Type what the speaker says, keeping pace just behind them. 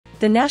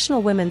The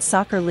National Women's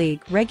Soccer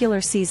League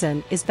regular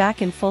season is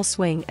back in full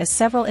swing as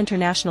several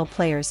international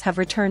players have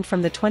returned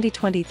from the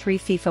 2023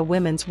 FIFA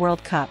Women's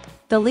World Cup.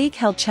 The league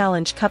held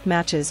Challenge Cup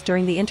matches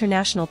during the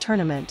international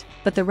tournament,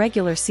 but the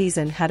regular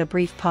season had a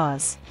brief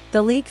pause.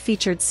 The league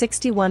featured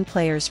 61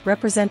 players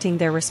representing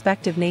their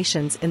respective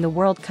nations in the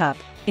World Cup,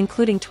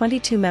 including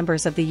 22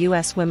 members of the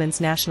U.S.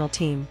 women's national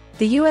team.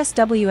 The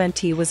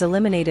Uswnt was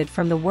eliminated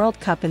from the World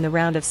Cup in the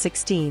round of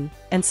 16,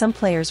 and some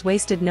players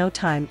wasted no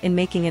time in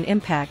making an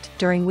impact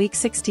during Week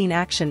 16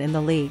 action in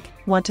the league.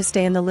 Want to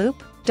stay in the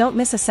loop? Don't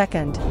miss a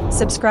second.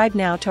 Subscribe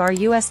now to our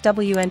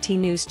Uswnt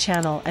News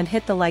channel and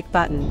hit the like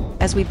button,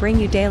 as we bring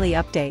you daily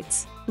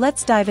updates.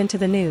 Let's dive into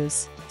the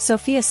news.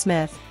 Sophia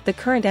Smith, the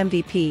current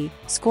MVP,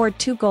 scored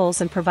 2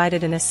 goals and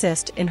provided an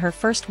assist in her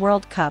first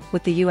World Cup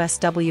with the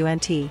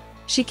Uswnt.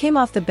 She came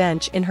off the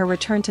bench in her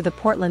return to the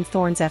Portland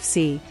Thorns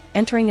FC,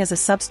 entering as a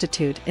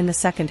substitute in the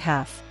second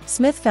half.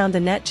 Smith found the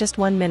net just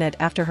 1 minute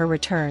after her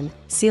return,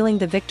 sealing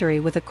the victory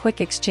with a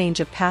quick exchange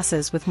of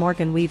passes with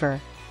Morgan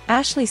Weaver.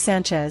 Ashley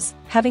Sanchez,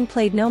 having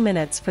played no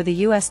minutes for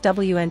the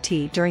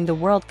Uswnt during the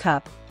World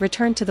Cup,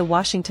 returned to the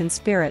Washington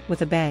Spirit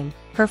with a bang.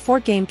 Her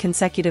 4-game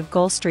consecutive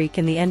goal streak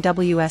in the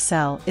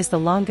NWSL is the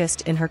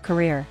longest in her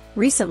career.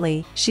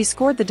 Recently, she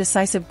scored the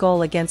decisive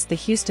goal against the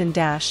Houston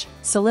Dash,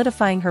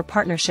 solidifying her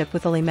partnership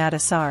with Alimata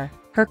Sarr.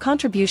 Her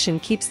contribution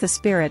keeps the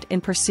Spirit in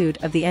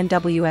pursuit of the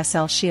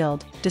NWSL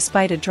Shield,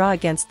 despite a draw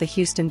against the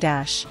Houston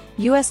Dash.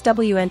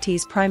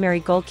 Uswnt's primary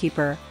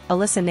goalkeeper,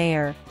 Alyssa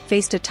Nair,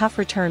 faced a tough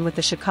return with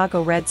the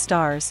Chicago Red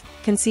Stars,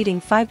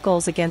 conceding 5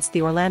 goals against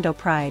the Orlando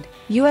Pride.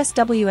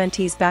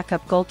 Uswnt's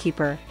backup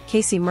goalkeeper,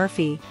 Casey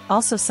Murphy,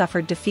 also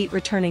suffered defeat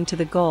returning to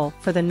the goal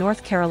for the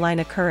North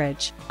Carolina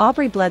Courage.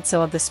 Aubrey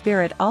Bledsoe of the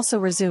Spirit also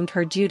resumed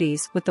her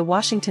duties with the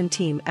Washington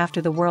team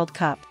after the World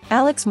Cup.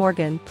 Alex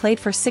Morgan played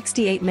for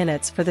 68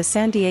 minutes for the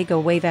San Diego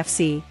Wave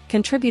FC,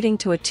 contributing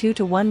to a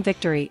 2-1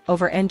 victory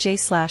over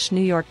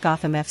NJ/New York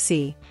Gotham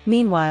FC.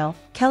 Meanwhile,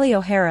 Kelly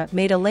O'Hara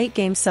made a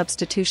late-game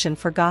substitution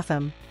for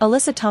Gotham.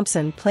 Alyssa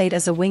Thompson played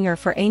as a winger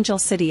for Angel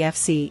City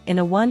FC in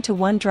a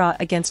 1-1 draw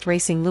against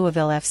Racing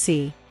Louisville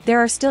FC. There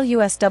are still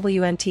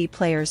Uswnt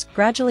players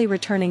gradually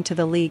returning to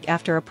the league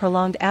after a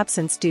prolonged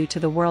absence due to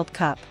the World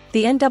Cup.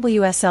 The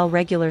NWSL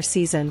regular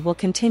season will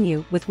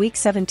continue with Week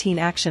 17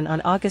 action on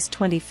August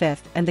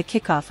 25 and the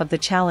kickoff of the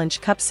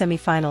Challenge Cup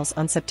semifinals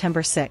on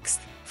September 6.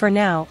 For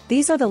now,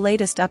 these are the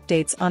latest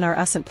updates on our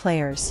Uswnt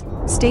players.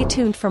 Stay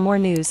tuned for more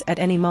news at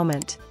any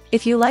moment.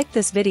 If you liked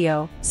this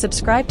video,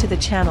 subscribe to the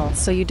channel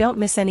so you don't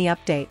miss any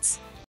updates.